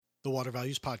The Water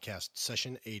Values Podcast,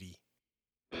 Session 80.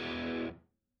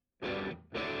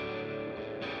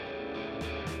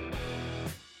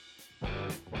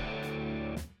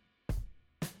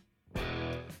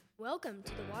 Welcome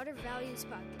to the Water Values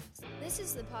Podcast. This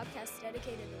is the podcast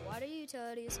dedicated to water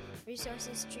utilities,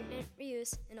 resources, treatment,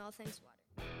 reuse, and all things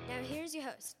water. Now here's your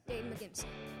host, Dave McGimsey.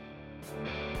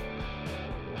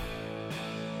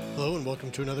 Hello and welcome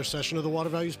to another session of the Water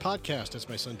Values Podcast. As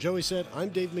my son Joey said, I'm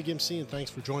Dave McGimsey and thanks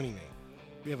for joining me.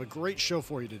 We have a great show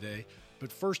for you today,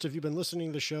 but first, if you've been listening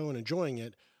to the show and enjoying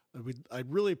it, I'd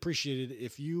really appreciate it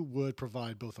if you would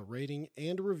provide both a rating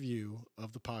and a review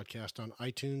of the podcast on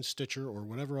iTunes, Stitcher, or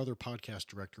whatever other podcast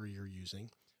directory you're using.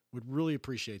 Would really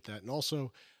appreciate that. And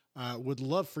also would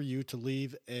love for you to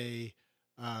leave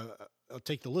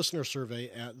take the listener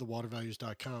survey at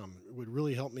thewatervalues.com. It would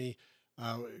really help me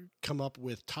come up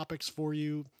with topics for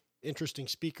you, interesting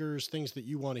speakers, things that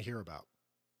you want to hear about.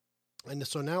 And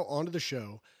so now on to the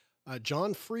show.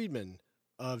 John Friedman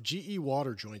of GE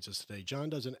Water joins us today.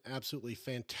 John does an absolutely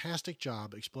fantastic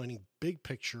job explaining big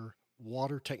picture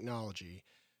water technology.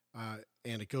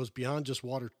 And it goes beyond just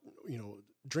water,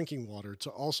 drinking water. It's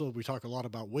also, we talk a lot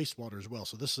about wastewater as well.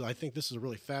 So I think this is a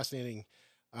really fascinating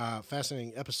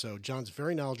episode. John's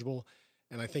very knowledgeable,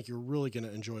 and I think you're really going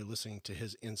to enjoy listening to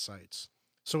his insights.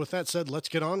 So with that said, let's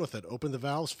get on with it. Open the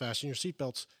valves, fasten your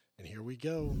seatbelts, and here we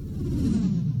go.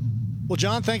 Well,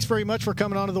 John, thanks very much for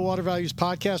coming on to the Water Values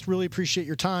Podcast. Really appreciate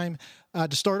your time.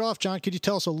 To start off, John, could you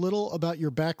tell us a little about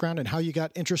your background and how you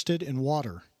got interested in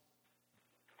water?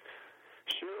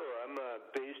 Sure. I'm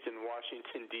based in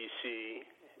Washington, D.C.,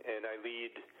 and I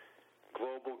lead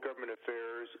global government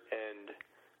affairs and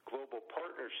global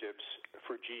partnerships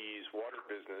for GE's water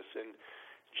business. And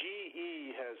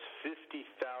GE has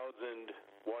 50,000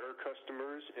 water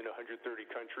customers in 130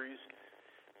 countries.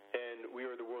 And we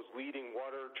are the world's leading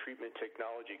water treatment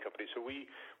technology company. So we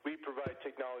provide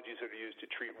technologies that are used to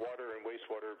treat water and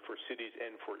wastewater for cities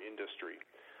and for industry.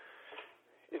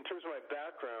 In terms of my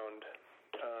background,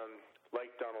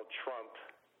 like Donald Trump,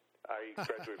 I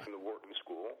graduated from the Wharton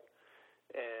School.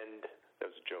 And that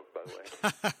was a joke, by the way.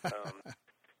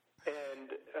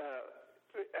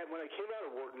 And when I came out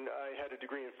of Wharton, I had a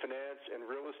degree in finance and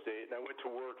real estate, and I went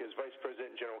to work as vice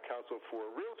president and general counsel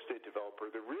for a real estate developer.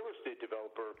 The real estate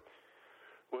developer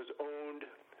was owned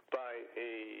by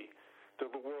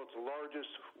the world's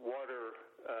largest water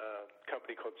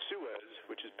company called Suez,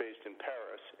 which is based in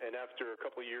Paris. And after a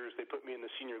couple of years, they put me in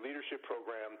the senior leadership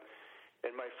program,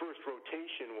 and my first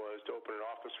rotation was to open an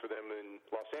office for them in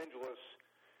Los Angeles,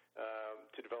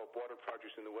 to develop water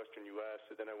projects in the western U.S.,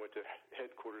 and then I went to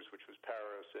headquarters, which was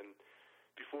Paris, and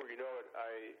before you know it,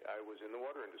 I was in the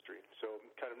water industry. So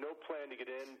kind of no plan to get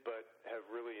in, but have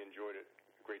really enjoyed it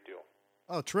a great deal.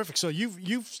 Oh, terrific. So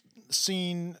you've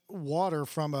seen water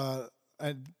from a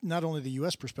not only the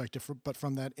U.S. perspective, but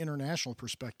from that international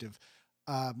perspective.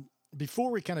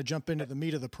 Before we kind of jump into the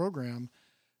meat of the program,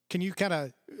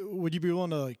 would you be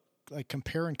willing to like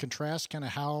compare and contrast kind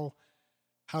of how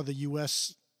the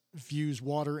U.S. views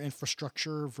water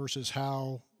infrastructure versus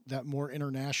how that more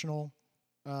international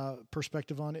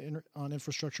perspective on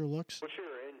infrastructure looks? Well,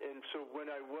 sure. And so when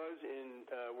I was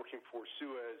working for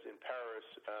Suez in Paris,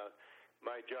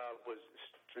 my job was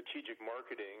strategic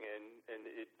marketing, and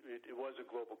it was a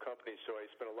global company, so I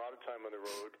spent a lot of time on the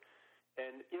road.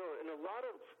 And, in a lot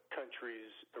of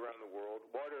countries around the world,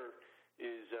 water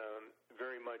is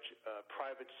very much a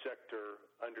private sector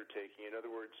undertaking. In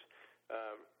other words,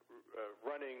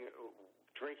 running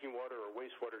drinking water or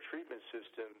wastewater treatment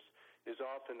systems is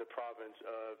often the province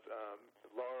of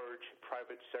large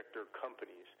private sector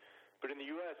companies. But in the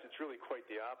U.S., it's really quite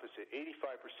the opposite.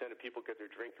 85% of people get their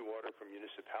drinking water from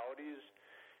municipalities,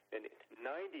 and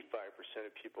 95%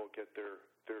 of people get their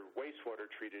wastewater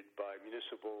treated by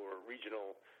municipal or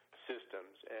regional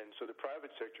systems. And so the private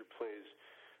sector plays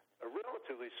a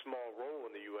relatively small role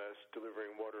in the U.S.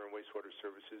 delivering water and wastewater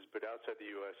services, but outside the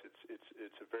U.S.,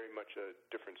 it's a very much a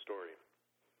different story.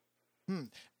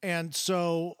 And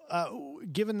so,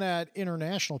 given that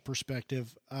international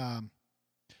perspective,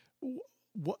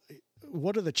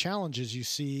 what are the challenges you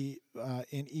see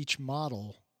in each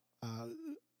model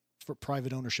for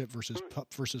private ownership versus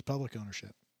public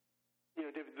ownership?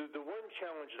 The one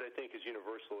challenge that I think is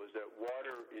universal is that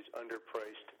water is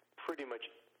underpriced pretty much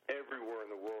everywhere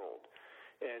in the world.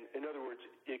 And in other words,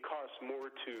 it costs more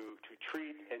to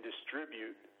treat and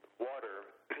distribute water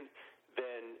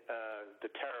than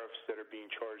the tariffs that are being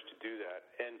charged to do that.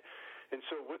 And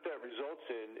so what that results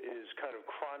in is kind of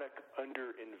chronic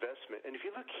underinvestment. And if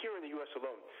you look here in the U.S.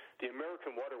 alone, the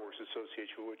American Water Works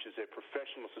Association, which is a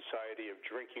professional society of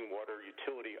drinking water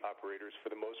utility operators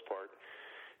for the most part,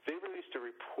 they released a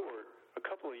report a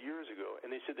couple of years ago,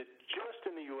 and they said that just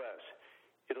in the U.S.,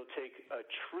 it'll take $1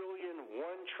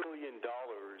 trillion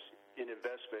in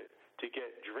investment to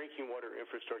get drinking water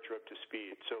infrastructure up to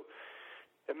speed. So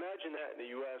imagine that in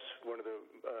the U.S., one of the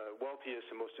wealthiest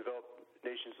and most developed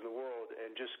nations in the world,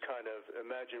 and just kind of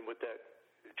imagine what that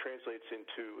translates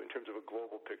into in terms of a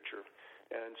global picture.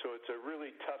 And so it's a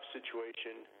really tough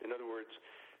situation. In other words,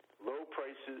 low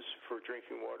prices for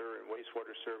drinking water and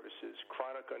wastewater services,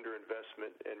 chronic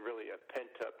underinvestment, and really a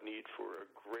pent-up need for a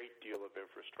great deal of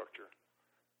infrastructure.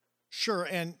 Sure,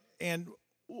 and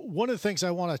one of the things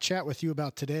I want to chat with you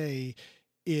about today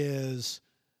is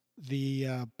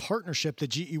the partnership that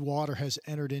GE Water has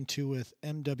entered into with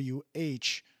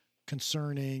MWH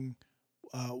concerning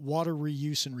water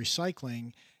reuse and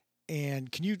recycling. And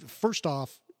can you, first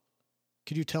off,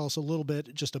 could you tell us a little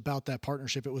bit just about that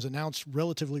partnership? It was announced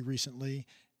relatively recently,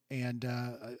 and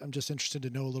I'm just interested to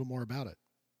know a little more about it.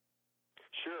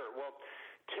 Sure. Well,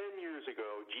 10 years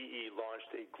ago, GE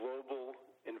launched a global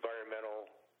environmental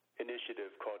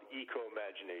initiative called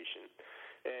Eco-Imagination.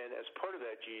 And as part of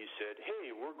that, GE said,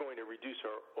 hey, we're going to reduce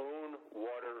our own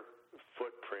water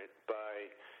footprint by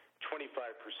 25%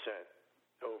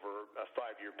 over a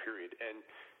 5-year period. And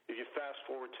if you fast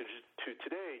forward to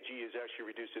today, GE has actually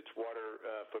reduced its water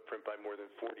footprint by more than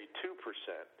 42%.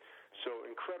 So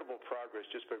incredible progress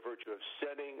just by virtue of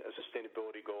setting a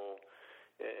sustainability goal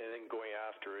and then going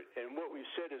after it. And what we've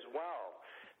said is, wow,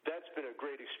 that's been a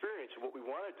great experience. And what we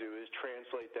want to do is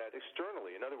translate that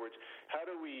externally. In other words, how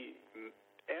do we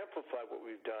amplify what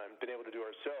we've been able to do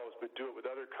ourselves, but do it with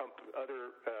other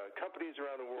companies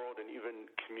around the world and even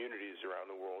communities around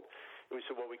the world? And we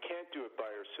said, well, we can't do it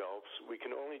by ourselves. We can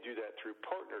only do that through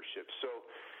partnerships. So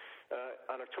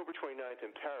on October 29th in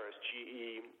Paris,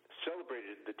 GE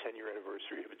celebrated the 10-year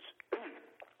anniversary of its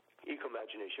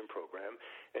Eco-Imagination program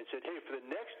and said, hey, for the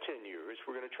next 10 years,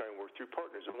 we're going to try and work through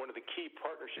partners. And one of the key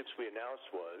partnerships we announced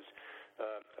was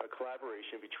a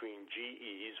collaboration between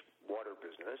GE's water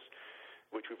business,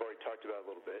 which we've already talked about a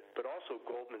little bit, but also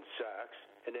Goldman Sachs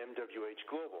and MWH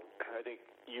Global. I think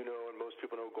you know, and most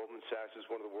people know, Goldman Sachs is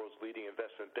one of the world's leading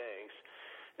investment banks.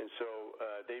 And so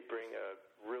they bring a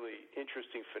really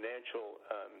interesting financial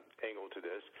angle to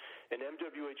this. And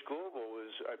MWH Global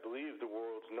is, I believe, the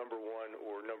world's number 1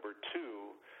 or number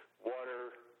 2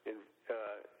 water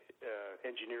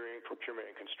engineering, procurement,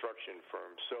 and construction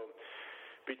firm. So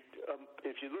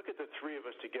if you look at the three of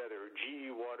us together,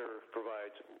 GE Water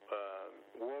provides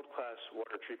world-class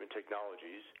water treatment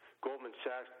technologies.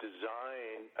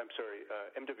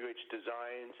 MWH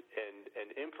designs and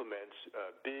implements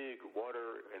big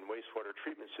water and wastewater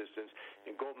treatment systems,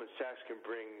 and Goldman Sachs can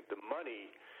bring the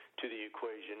money to the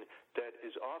equation that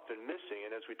is often missing.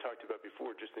 And as we talked about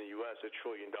before, just in the U.S., $1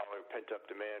 trillion pent-up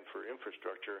demand for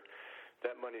infrastructure,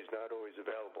 that money is not always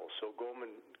available. So Goldman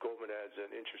adds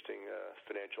an interesting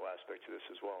financial aspect to this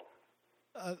as well.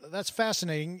 That's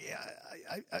fascinating.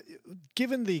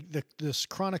 Given this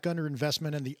chronic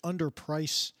underinvestment and the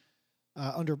underpricing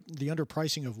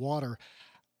of water,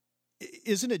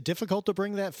 isn't it difficult to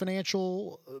bring that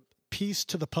financial piece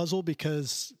to the puzzle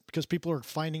because people are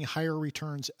finding higher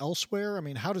returns elsewhere? I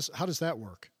mean, how does that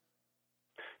work?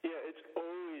 Yeah, it's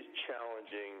always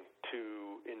challenging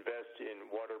to invest in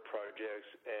water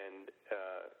projects and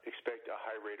expect a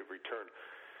high rate of return.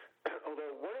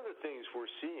 Although one of the things we're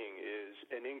seeing is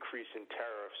an increase in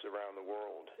tariffs around the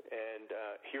world, and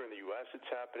here in the U.S. it's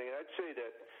happening. And I'd say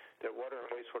that water and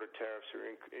wastewater tariffs are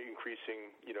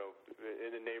increasing,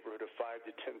 in the neighborhood of 5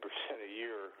 to 10% a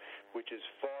year, which is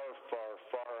far, far,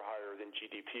 far higher than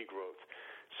GDP growth.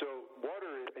 So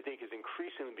water, I think, is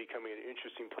increasingly becoming an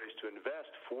interesting place to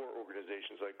invest for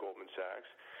organizations like Goldman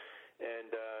Sachs. And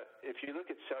if you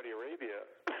look at Saudi Arabia,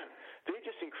 they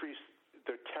just increased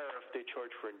the tariff they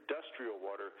charge for industrial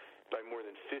water by more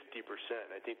than 50%.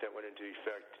 I think that went into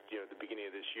effect, at the beginning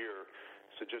of this year,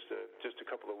 so just a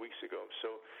couple of weeks ago.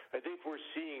 So I think we're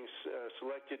seeing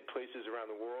selected places around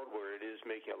the world where it is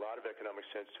making a lot of economic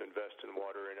sense to invest in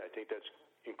water, and I think that's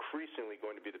increasingly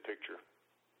going to be the picture.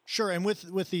 Sure, and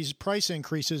with these price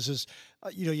increases,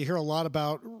 you hear a lot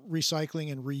about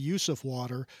recycling and reuse of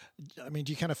water. I mean,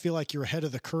 do you kind of feel like you're ahead of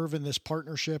the curve in this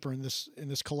partnership or in this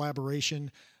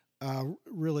collaboration?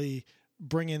 Really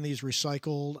bring in these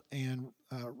recycled and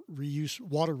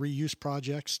water reuse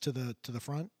projects to the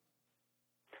front?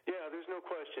 Yeah, there's no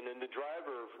question. And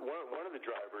one of the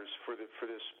drivers for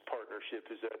this partnership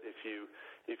is that if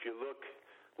you look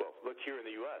well, look here in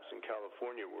the U.S., in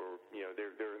California, where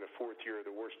they're in the fourth year of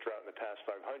the worst drought in the past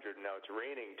 500, and now it's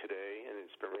raining today, and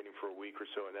it's been raining for a week or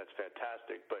so, and that's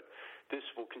fantastic. But this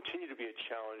will continue to be a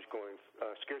challenge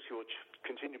scarcity will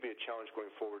continue to be a challenge going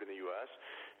forward in the U.S.,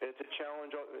 and it's a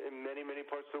challenge in many, many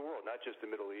parts of the world, not just the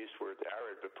Middle East where it's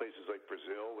arid, but places like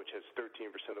Brazil, which has 13%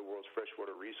 of the world's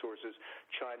freshwater resources,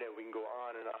 China, we can go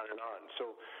on and on and on.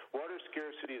 So water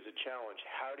scarcity is a challenge.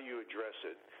 How do you address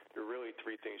it? There are really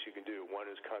three things you can do. One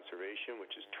is conservation,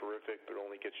 which is terrific, but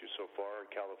only gets you so far.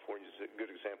 California is a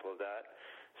good example of that.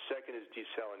 Second is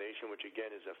desalination, which again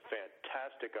is a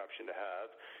fantastic option to have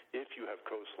if you have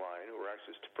coastline or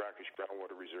access to brackish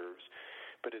groundwater reserves,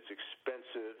 but it's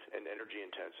expensive and energy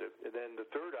intensive. And then the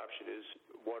third option is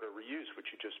water reuse,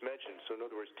 which you just mentioned. So in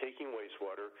other words, taking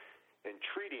wastewater and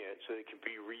treating it so it can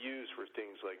be reused for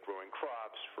things like growing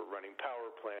crops, for running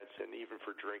power plants, and even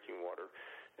for drinking water.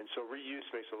 And so reuse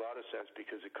makes a lot of sense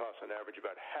because it costs on average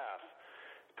about half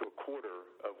to a quarter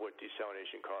of what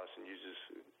desalination costs, and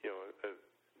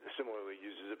similarly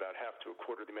uses about half to a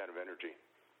quarter the amount of energy.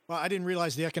 Well, I didn't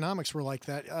realize the economics were like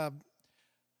that.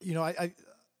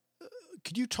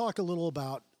 Could you talk a little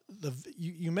about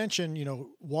you mentioned,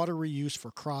 water reuse for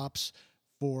crops,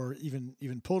 for even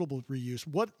potable reuse.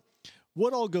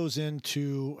 What all goes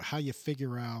into how you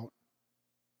figure out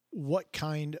what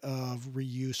kind of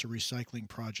reuse or recycling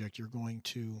project you're going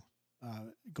to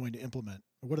implement?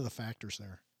 What are the factors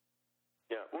there?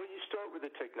 Yeah, well, you start with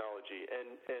the technology,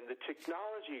 and the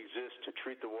technology exists to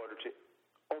treat the water to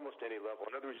almost any level.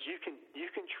 In other words, you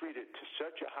can treat it to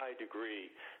such a high degree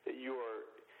that you are,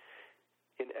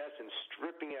 in essence,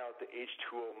 stripping out the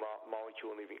H2O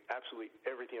molecule and leaving absolutely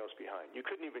everything else behind. You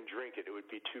couldn't even drink it; it would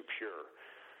be too pure.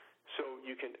 So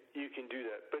you can do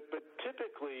that. But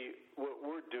typically, what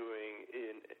we're doing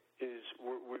is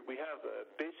we have a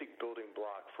basic building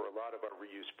block for a lot of our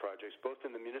reuse projects, both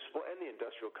in the municipal and the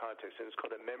industrial context, and it's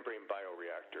called a membrane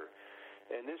bioreactor.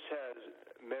 And this has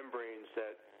membranes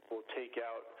that will take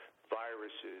out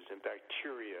viruses and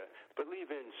bacteria, but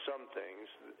leave in some things.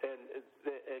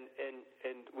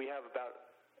 And we have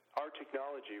about our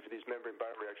technology for these membrane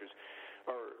bioreactors.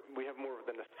 We have more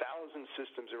than 1,000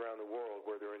 systems around the world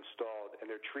where they're installed, and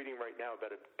they're treating right now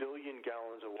about 1 billion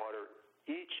gallons of water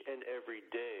each and every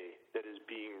day that is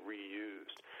being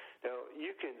reused. Now,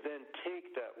 you can then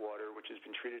take that water, which has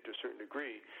been treated to a certain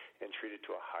degree, and treat it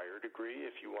to a higher degree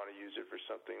if you want to use it for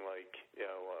something like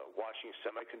washing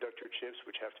semiconductor chips,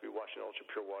 which have to be washed in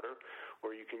ultra-pure water,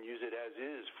 or you can use it as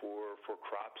is for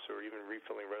crops or even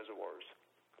refilling reservoirs.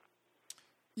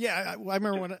 Yeah, I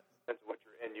remember when That's what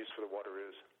your end use for the water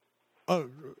is. Oh,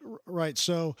 right.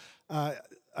 So I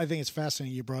think it's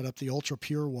fascinating you brought up the ultra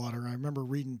pure water. I remember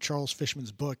reading Charles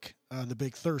Fishman's book, The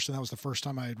Big Thirst, and that was the first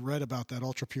time I had read about that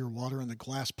ultra pure water and the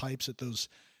glass pipes at those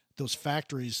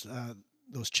factories,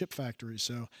 those chip factories.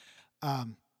 So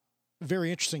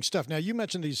very interesting stuff. Now, you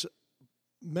mentioned these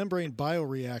membrane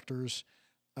bioreactors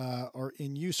are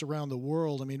in use around the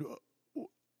world. I mean,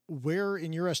 where,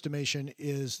 in your estimation,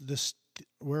 is this?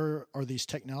 Where are these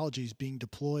technologies being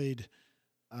deployed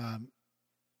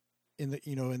in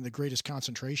the greatest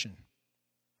concentration?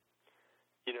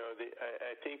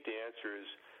 I think the answer is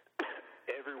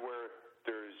everywhere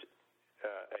there's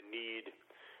a need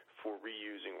for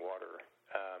reusing water,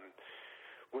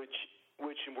 which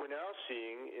we're now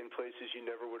seeing in places you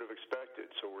never would have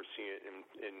expected. So we're seeing it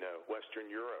in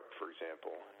Western Europe, for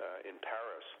example. In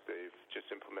Paris, they've just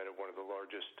implemented one of the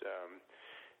largest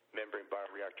membrane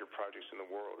bioreactor projects in the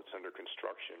world. It's under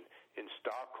construction. In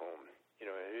Stockholm,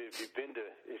 if you've been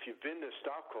to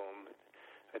Stockholm,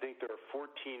 I think there are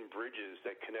 14 bridges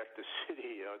that connect the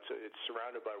city. It's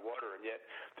surrounded by water, and yet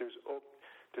there's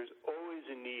always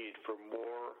a need for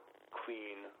more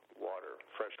clean water,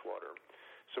 fresh water.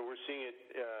 So we're seeing it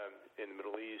in the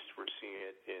Middle East. We're seeing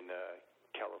it in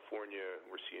California.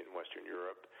 We're seeing it in Western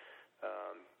Europe.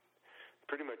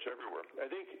 Pretty much everywhere. I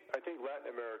think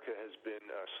Latin America has been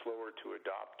slower to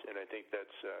adopt, and I think that's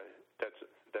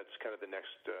kind of the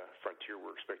next frontier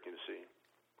we're expecting to see.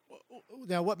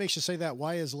 Now, what makes you say that?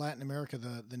 Why is Latin America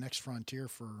the next frontier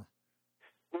for?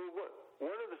 Well,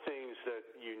 one of the things that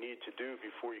you need to do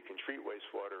before you can treat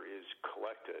wastewater is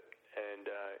collect it.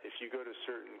 And if you go to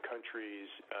certain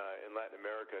countries in Latin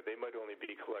America, they might only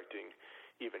be collecting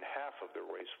even half of their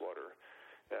wastewater.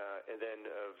 And then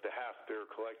of the half they're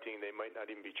collecting, they might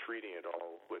not even be treating it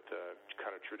all with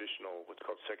kind of traditional, what's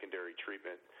called secondary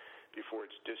treatment. before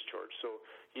it's discharged. So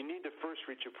you need to first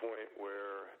reach a point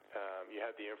where you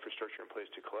have the infrastructure in place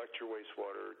to collect your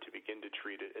wastewater, to begin to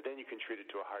treat it, and then you can treat it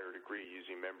to a higher degree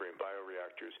using membrane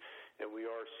bioreactors. And we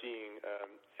are seeing,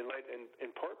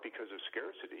 in part because of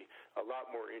scarcity, a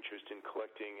lot more interest in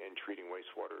collecting and treating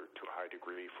wastewater to a high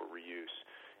degree for reuse.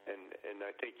 And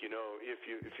I think, you know, if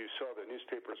you saw the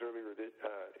newspapers earlier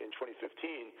in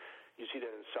 2015, you see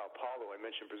that in Sao Paulo. I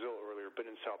mentioned Brazil earlier, but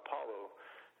in Sao Paulo,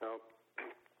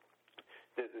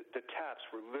 the taps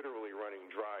were literally running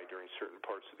dry during certain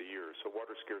parts of the year. So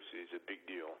water scarcity is a big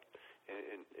deal,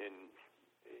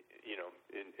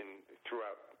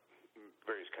 throughout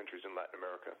various countries in Latin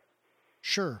America.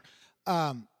 Sure.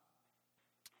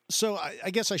 So I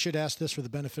guess I should ask this for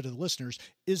the benefit of the listeners: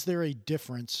 is there a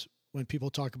difference when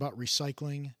people talk about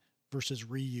recycling versus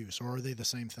reuse, or are they the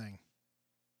same thing?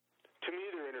 To me,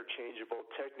 they're interchangeable.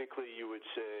 Technically, you would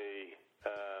say,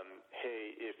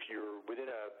 hey, if you're within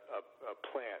a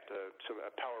plant, a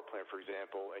power plant, for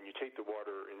example, and you take the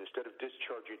water and instead of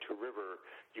discharging to a river,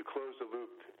 you close the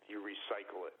loop, you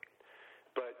recycle it.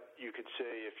 But you could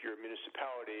say if you're a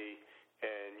municipality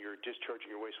and you're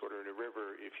discharging your wastewater in a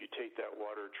river, if you take that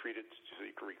water, treat it so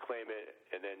you can reclaim it,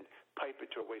 and then pipe it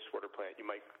to a wastewater plant,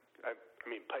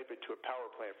 pipe it to a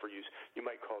power plant for use, you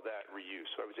might call that reuse.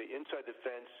 So I would say inside the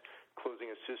fence,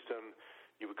 closing a system,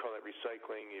 you would call that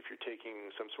recycling. If you're taking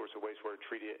some source of wastewater,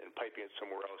 treating it, and piping it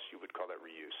somewhere else, you would call that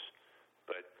reuse.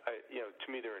 But, to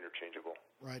me, they're interchangeable.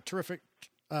 Right. Terrific.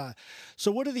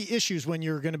 So what are the issues when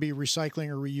you're going to be recycling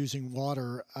or reusing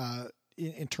water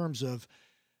in terms of,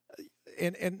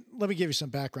 and let me give you some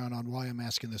background on why I'm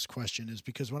asking this question, is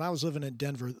because when I was living in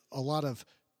Denver, a lot of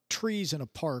trees in a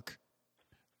park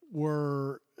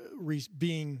were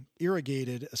being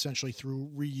irrigated essentially through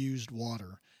reused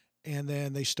water. And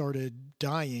then they started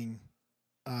dying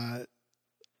on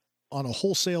a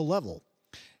wholesale level.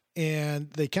 And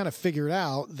they kind of figured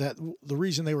out that the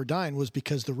reason they were dying was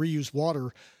because the reused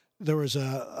water, there was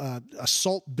a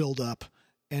salt buildup,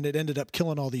 and it ended up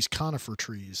killing all these conifer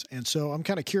trees. And so I'm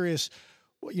kind of curious,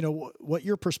 you know, what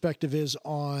your perspective is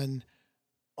on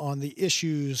the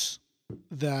issues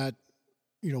that,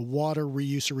 you know, water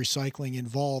reuse or recycling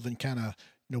involve, and kind of,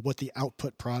 you know, what the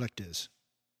output product is.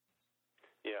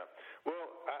 Yeah. Well,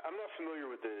 I'm not familiar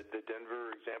with the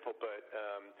Denver example, but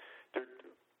there are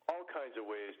all kinds of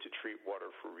ways to treat water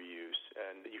for reuse.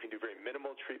 And you can do very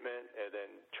minimal treatment and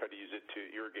then try to use it to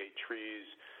irrigate trees,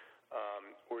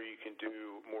 or you can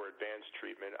do more advanced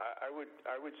treatment. I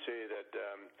would say that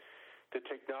the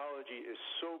technology is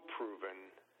so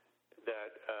proven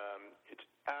that it's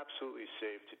absolutely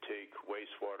safe to take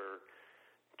wastewater,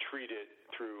 treat it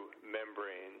through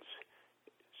membranes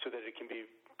so that it can be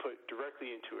put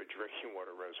directly into a drinking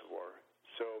water reservoir.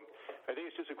 So I think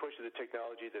it's just a question of the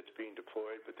technology that's being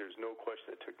deployed, but there's no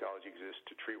question that technology exists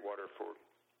to treat water for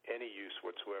any use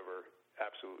whatsoever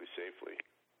absolutely safely.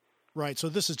 Right. So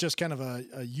this is just kind of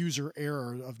a user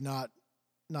error of not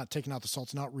taking out the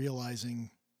salts, not realizing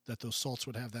that those salts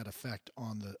would have that effect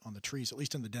on the trees, at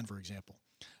least in the Denver example.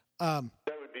 That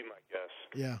would be my guess.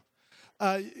 Yeah.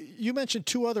 You mentioned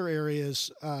two other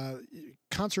areas,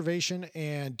 conservation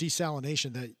and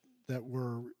desalination, that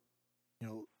were, you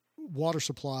know, water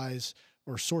supplies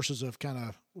or sources of kind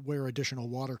of where additional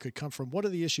water could come from. What are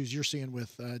the issues you're seeing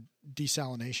with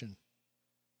desalination?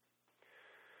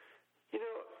 You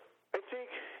know, I think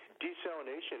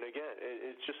desalination, again,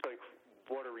 it's just like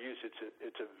water reuse.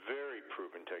 It's a very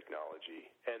proven technology,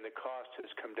 and the cost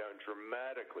has come down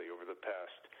dramatically over the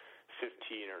past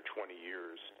 15 or 20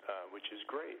 years, which is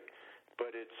great,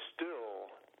 but it's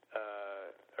still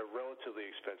a relatively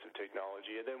expensive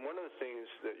technology. And then one of the things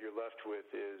that you're left with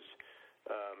is,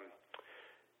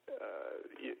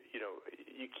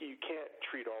 you can't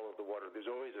treat all of the water. There's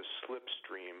always a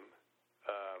slipstream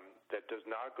that does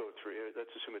not go through.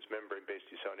 Let's assume it's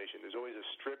membrane-based desalination. There's always a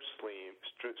strip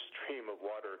stream of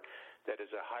water that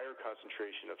is a higher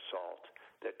concentration of salt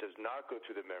that does not go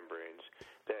through the membranes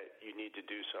that you need to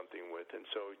do something with. And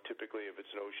so typically if it's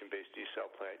an ocean-based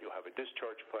desal plant, you'll have a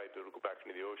discharge pipe. It'll go back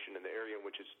into the ocean, and the area in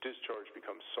which it's discharged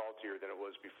becomes saltier than it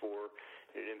was before,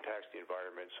 and it impacts the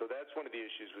environment. So that's one of the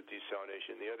issues with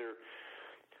desalination. The other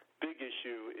big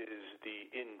issue is the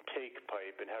intake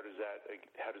pipe, and how does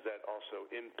that also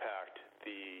impact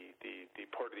the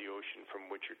part of the ocean from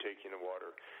which you're taking the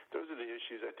water. Those are the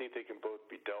issues. I think they can both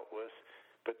be dealt with,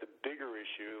 but the bigger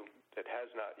issue that has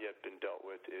not yet been dealt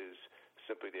with is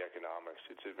simply the economics.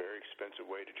 It's a very expensive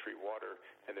way to treat water,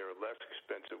 and there are less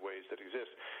expensive ways that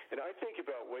exist. And I think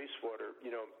about wastewater,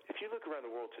 you know, if you look around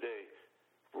the world today,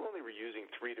 we're only reusing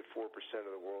 3 to 4%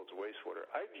 of the world's wastewater.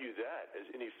 I view that as,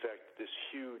 in effect, this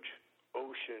huge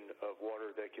ocean of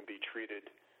water that can be treated,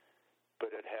 but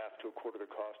at half to a quarter the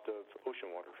cost of ocean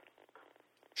water.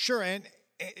 Sure, and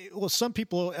well, some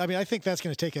people. I mean, I think that's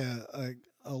going to take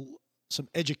some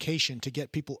education to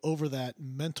get people over that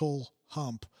mental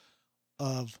hump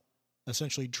of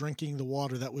essentially drinking the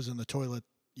water that was in the toilet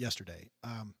yesterday.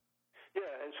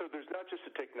 Yeah, and so there's not just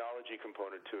a technology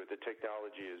component to it. The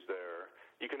technology is there.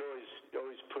 You can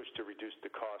always push to reduce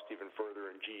the cost even further.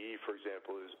 And GE, for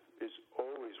example, is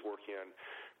always working on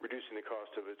reducing the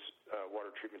cost of its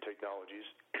water treatment technologies.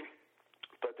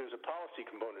 But there's a policy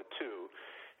component too,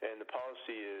 and the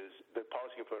policy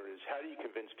component is how do you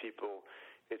convince people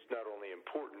it's not only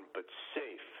important but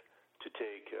safe to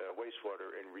take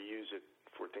wastewater and reuse it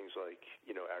for things like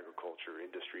agriculture,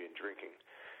 industry, and drinking.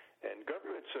 And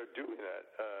governments are doing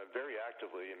that very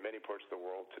actively in many parts of the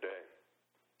world today.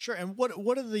 Sure. And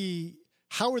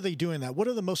how are they doing that? What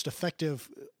are the most effective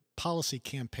policy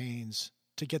campaigns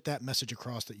to get that message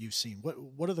across that you've seen?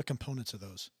 What are the components of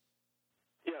those?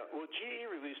 Yeah, well, GE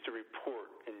released a report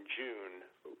in June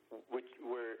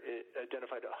where it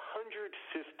identified 150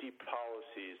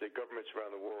 policies that governments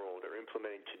around the world are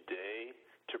implementing today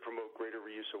to promote greater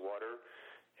reuse of water.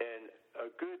 And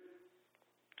a good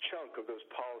chunk of those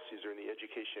policies are in the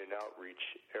education and outreach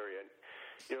area.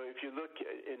 If you look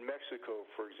in Mexico,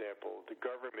 for example, the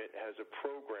government has a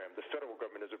program, the federal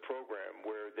government has a program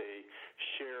where they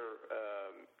share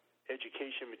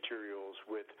education materials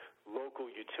with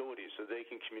local utilities so they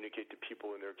can communicate to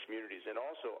people in their communities, and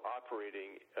also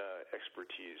operating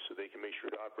expertise so they can make sure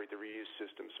to operate the reuse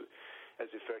systems as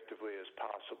effectively as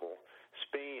possible.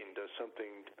 Spain does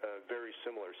something very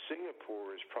similar.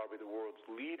 Singapore is probably the world's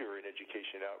leader in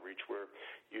education outreach, where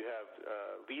you have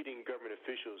leading government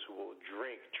officials who will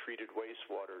drink treated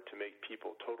wastewater to make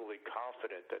people totally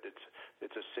confident that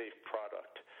it's a safe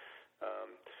product.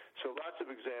 So lots of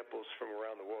examples from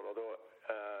around the world, although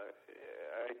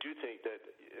I do think that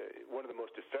one of the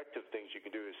most effective things you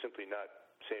can do is simply not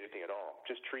say anything at all.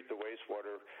 Just treat the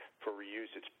wastewater for reuse.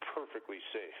 It's perfectly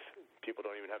safe. People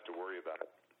don't even have to worry about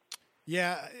it.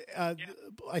 Yeah,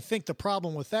 I think the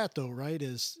problem with that, though, right,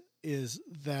 is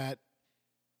that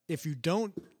if you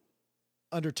don't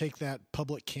undertake that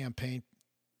public campaign,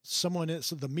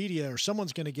 the media or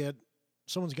someone's going to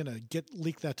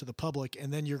leak that to the public,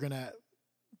 and then you're going to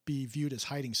be viewed as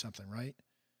hiding something, right?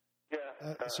 Yeah,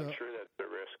 I'm sure that's a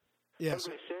risk. Yeah.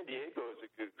 San Diego is a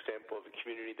good example of a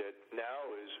community that now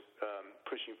is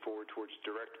pushing forward towards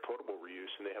direct potable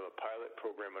reuse, and they have a pilot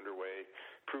program underway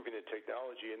proving the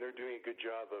technology, and they're doing a good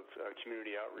job of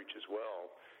community outreach as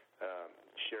well,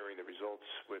 sharing the results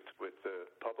with the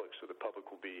public, so the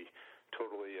public will be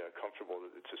totally comfortable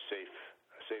that it's a safe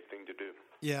thing to do.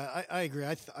 Yeah, I agree.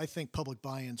 I think public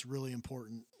buy-in's really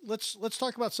important. Let's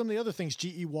talk about some of the other things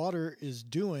GE Water is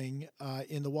doing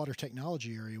in the water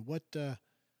technology area. What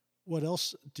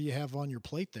else do you have on your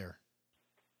plate there?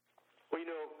 Well,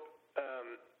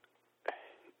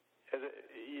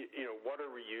 water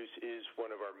reuse is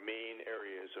one of our main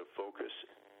areas of focus.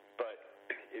 But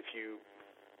if you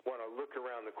want to look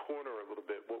around the corner a little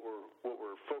bit, what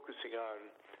we're focusing on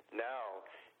now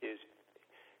is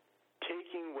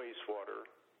taking wastewater,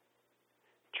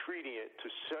 treating it to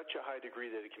such a high degree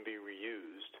that it can be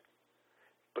reused,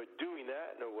 but doing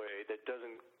that in a way that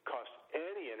doesn't cost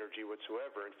any energy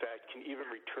whatsoever. In fact, can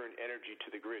even return energy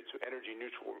to the grid. So energy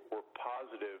neutral or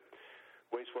positive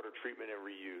wastewater treatment and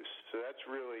reuse. So that's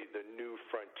really the new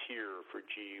frontier for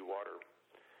GE Water.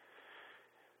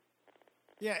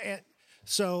 Yeah, and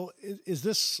so is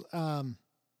this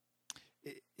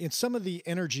in some of the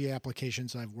energy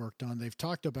applications I've worked on, they've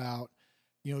talked about,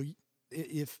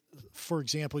 if, for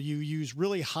example, you use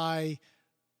really high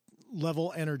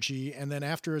level energy, and then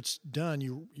after it's done,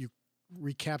 you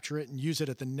recapture it and use it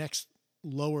at the next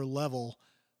lower level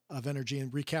of energy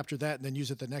and recapture that and then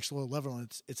use it at the next lower level. And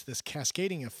it's this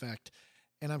cascading effect.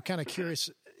 And I'm kind of curious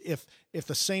if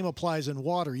the same applies in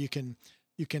water. You can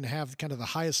have kind of the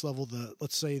highest level,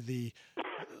 let's say the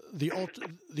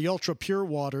ultra pure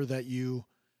water that you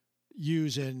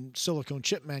use in silicone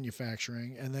chip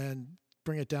manufacturing, and then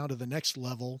bring it down to the next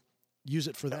level, use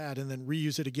it for that, and then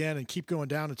reuse it again and keep going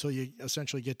down until you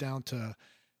essentially get down to,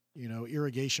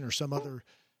 irrigation or some other.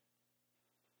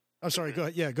 I'm sorry. Go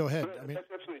ahead. Yeah, go ahead. I mean,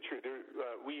 that's absolutely true.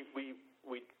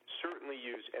 We certainly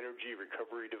use energy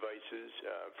recovery devices.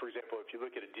 For example, if you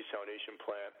look at a desalination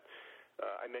plant,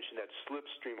 I mentioned that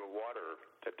slipstream of water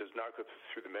that does not go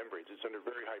through the membranes. It's under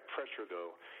very high pressure,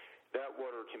 though. That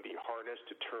water can be harnessed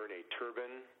to turn a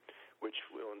turbine, which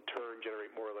will in turn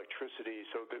generate more electricity.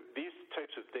 So these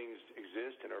types of things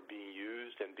exist and are being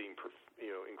used and being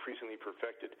increasingly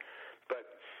perfected.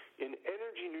 But in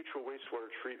energy neutral wastewater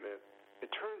treatment, It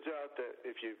turns out that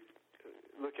if you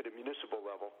look at a municipal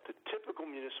level, the typical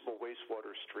municipal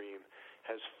wastewater stream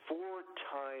has 4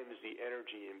 times the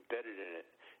energy embedded in it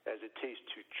as it takes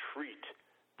to treat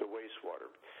the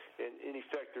wastewater. And in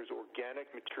effect, there's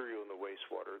organic material in the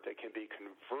wastewater that can be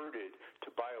converted to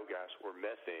biogas or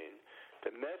methane.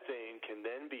 The methane can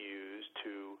then be used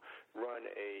to run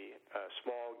a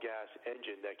small gas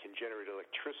engine that can generate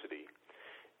electricity.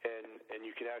 And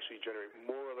you can actually generate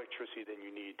more electricity than you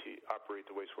need to operate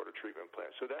the wastewater treatment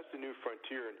plant. So that's the new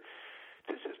frontier. And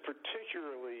this is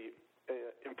particularly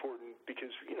important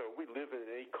because, we live in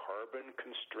a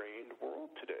carbon-constrained world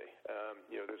today.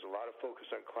 There's a lot of focus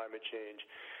on climate change.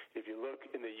 If you look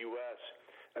in the U.S.,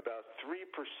 about 3%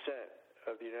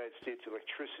 of the United States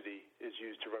electricity is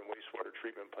used to run wastewater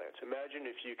treatment plants. Imagine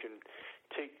if you can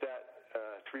take that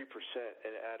 3%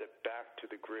 and add it back to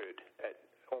the grid at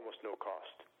almost no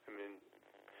cost. I mean,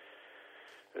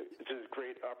 it's a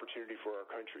great opportunity for our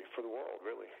country, for the world,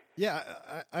 really. Yeah,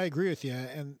 I agree with you.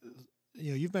 And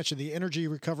you've mentioned the energy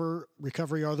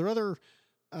recovery. Are there other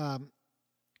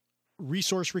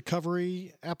resource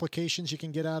recovery applications you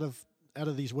can get out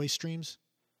of these waste streams?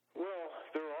 Well,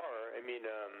 there are. I mean,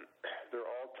 there are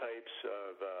all types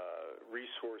of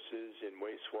resources in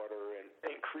wastewater, and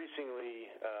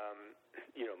increasingly,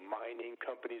 mining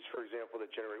companies, for example,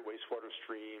 that generate wastewater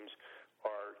streams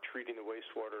are treating the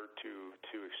wastewater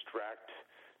to extract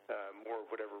more of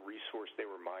whatever resource they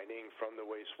were mining from the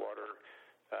wastewater.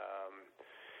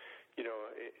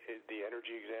 The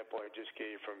energy example I just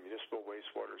gave from municipal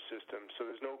wastewater systems. So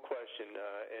there's no question.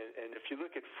 And if you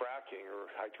look at fracking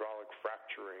or hydraulic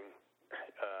fracturing,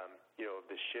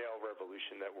 the shale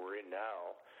revolution that we're in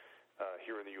now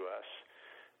here in the U.S.,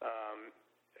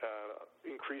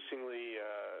 increasingly,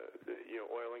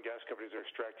 oil and gas companies are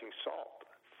extracting salt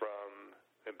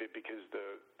because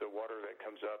the water that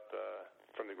comes up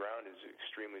from the ground is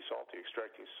extremely salty,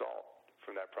 extracting salt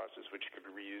from that process, which could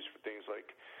be reused for things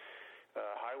like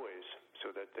highways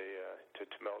so that they to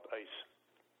melt ice.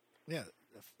 Yeah,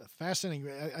 fascinating.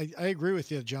 I agree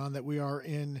with you, John, that we are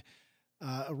in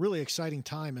a really exciting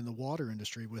time in the water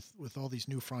industry with all these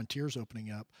new frontiers opening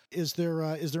up. Is there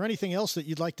anything else that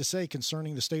you'd like to say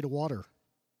concerning the state of water?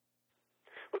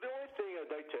 Well, the only thing I'd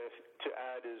like to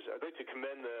add is I'd like to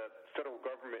commend the federal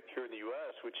government here in the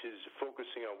U.S., which is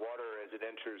focusing on water as it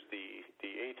enters the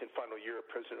 8th and final year of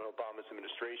President Obama's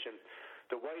administration.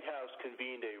 The White House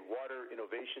convened a Water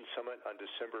Innovation Summit on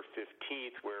December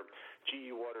 15th, where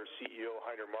GE Water CEO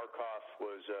Heiner Markoff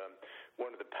was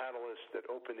one of the panelists that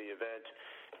opened the event.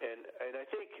 And I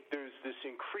think there's this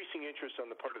increasing interest on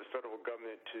the part of the federal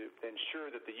government to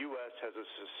ensure that the U.S. has a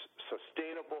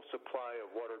sustainable supply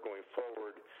of water going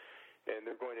forward. And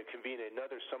they're going to convene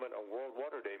another summit on World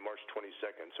Water Day, March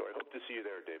 22nd. So I hope to see you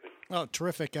there, David. Oh,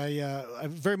 terrific. I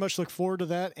very much look forward to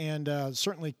that. And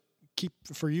certainly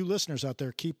for you listeners out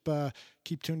there, keep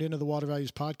tuned into the Water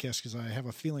Values podcast, because I have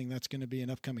a feeling that's going to be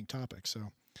an upcoming topic.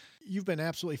 So you've been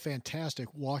absolutely fantastic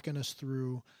walking us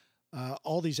through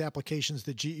all these applications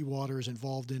that GE Water is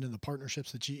involved in and the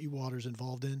partnerships that GE Water is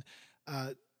involved in.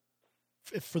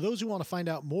 For those who want to find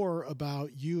out more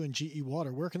about you and GE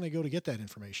Water, where can they go to get that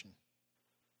information?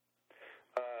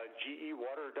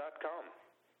 GEwater.com.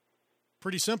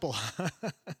 Pretty simple.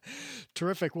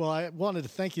 Terrific. Well, I wanted to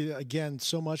thank you again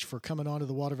so much for coming on to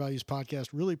the Water Values podcast.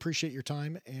 Really appreciate your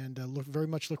time, and very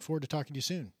much look forward to talking to you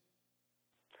soon.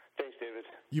 Thanks, David.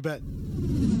 You bet.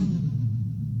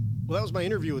 Well, that was my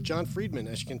interview with John Friedman.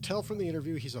 As you can tell from the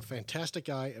interview, he's a fantastic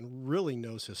guy and really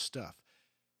knows his stuff.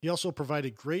 He also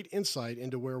provided great insight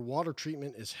into where water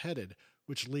treatment is headed,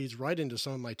 which leads right into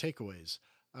some of my takeaways.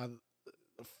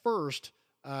 First,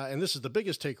 and this is the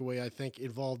biggest takeaway, I think,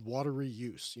 involved water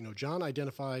reuse. John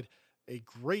identified a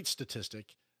great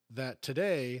statistic that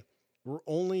today we're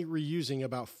only reusing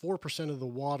about 4% of the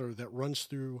water that runs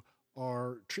through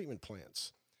our treatment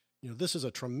plants. This is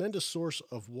a tremendous source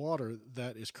of water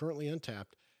that is currently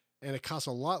untapped, and it costs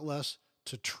a lot less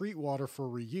to treat water for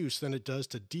reuse than it does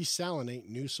to desalinate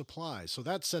new supplies. So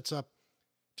that sets up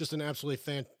just an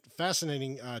absolutely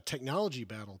fascinating technology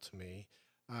battle to me,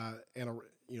 and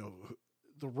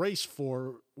the race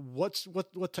for what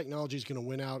technology is going to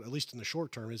win out, at least in the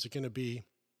short term. Is it going to be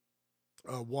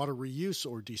water reuse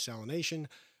or desalination?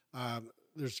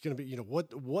 There's going to be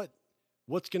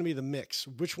what's going to be the mix?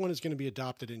 Which one is going to be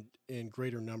adopted in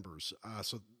greater numbers?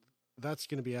 So that's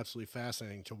going to be absolutely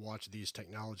fascinating to watch these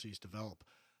technologies develop.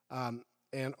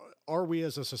 And are we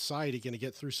as a society going to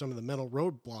get through some of the mental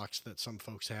roadblocks that some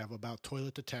folks have about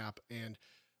toilet to tap and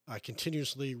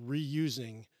continuously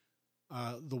reusing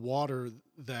the water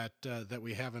that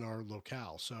we have in our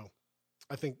locale? So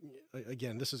I think,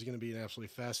 again, this is going to be an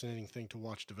absolutely fascinating thing to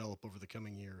watch develop over the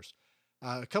coming years.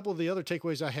 A couple of the other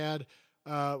takeaways I had,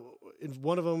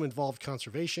 one of them involved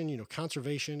conservation.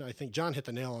 Conservation, I think John hit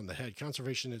the nail on the head.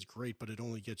 Conservation is great, but it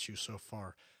only gets you so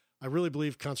far. I really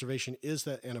believe conservation is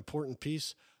an important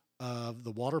piece of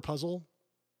the water puzzle.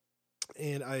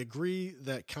 And I agree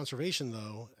that conservation,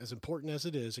 though, as important as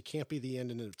it is, it can't be the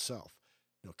end in itself.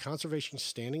 Conservation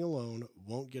standing alone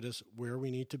won't get us where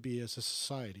we need to be as a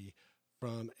society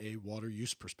from a water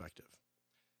use perspective.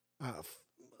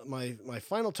 My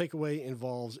final takeaway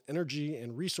involves energy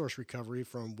and resource recovery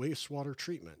from wastewater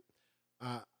treatment.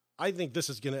 I think this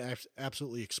is going to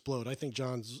absolutely explode. I think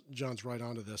John's right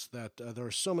onto this, that there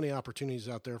are so many opportunities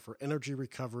out there for energy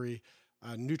recovery,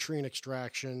 nutrient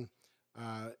extraction,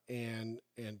 and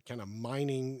kind of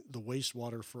mining the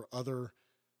wastewater for other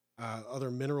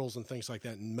minerals and things like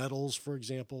that. Metals, for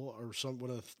example, are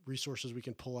one of the resources we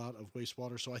can pull out of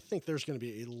wastewater. So I think there's going to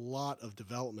be a lot of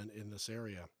development in this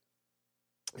area.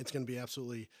 It's going to be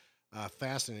absolutely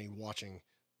fascinating watching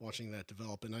that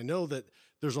develop. And I know that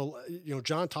there's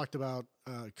John talked about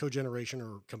cogeneration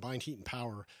or combined heat and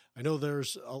power. I know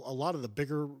there's a lot of the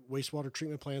bigger wastewater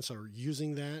treatment plants are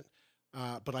using that.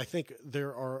 But I think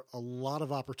there are a lot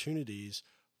of opportunities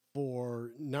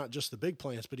for not just the big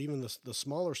plants, but even the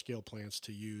smaller scale plants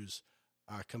to use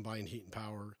combined heat and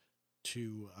power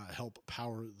to help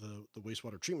power the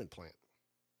wastewater treatment plant.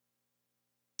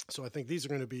 So I think these are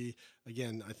going to be,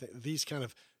 again, I think these kind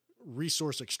of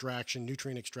resource extraction,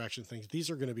 nutrient extraction things, these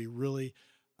are going to be really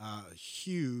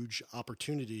huge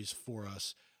opportunities for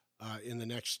us in the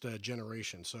next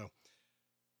generation. So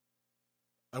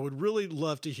I would really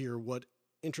love to hear what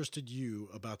interested you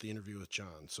about the interview with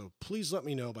John. So please let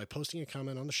me know by posting a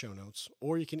comment on the show notes,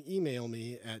 or you can email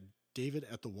me at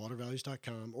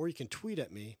david@thewatervalues.com, or you can tweet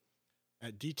at me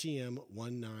at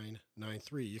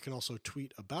DTM1993. You can also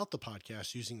tweet about the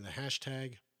podcast using the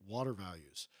hashtag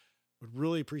watervalues. Would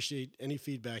really appreciate any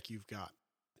feedback you've got.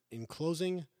 In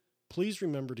closing, please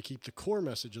remember to keep the core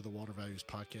message of the Water Values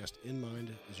podcast in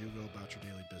mind as you go about your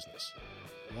daily business.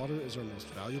 Water is our most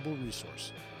valuable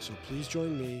resource, so please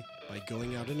join me by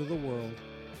going out into the world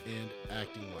and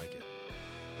acting like it.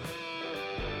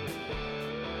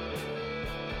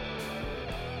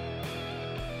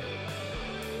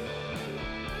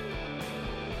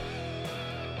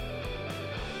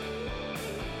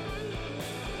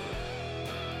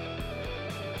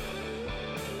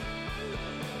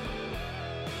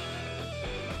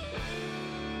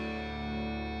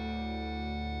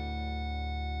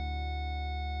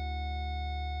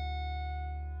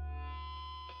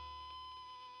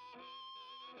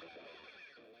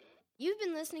 You've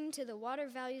been listening to the Water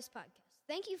Values Podcast.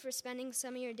 Thank you for spending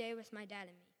some of your day with my dad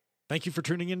and me. Thank you for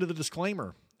tuning into The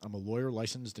Disclaimer. I'm a lawyer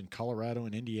licensed in Colorado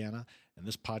and Indiana, and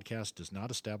this podcast does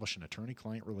not establish an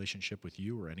attorney-client relationship with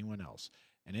you or anyone else,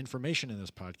 and information in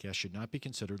this podcast should not be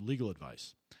considered legal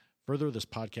advice. Further, this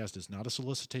podcast is not a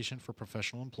solicitation for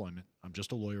professional employment. I'm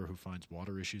just a lawyer who finds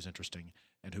water issues interesting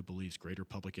and who believes greater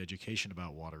public education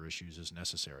about water issues is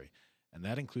necessary. And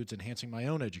that includes enhancing my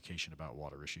own education about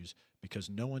water issues, because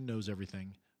no one knows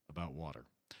everything about water.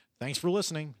 Thanks for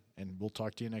listening, and we'll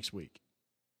talk to you next week.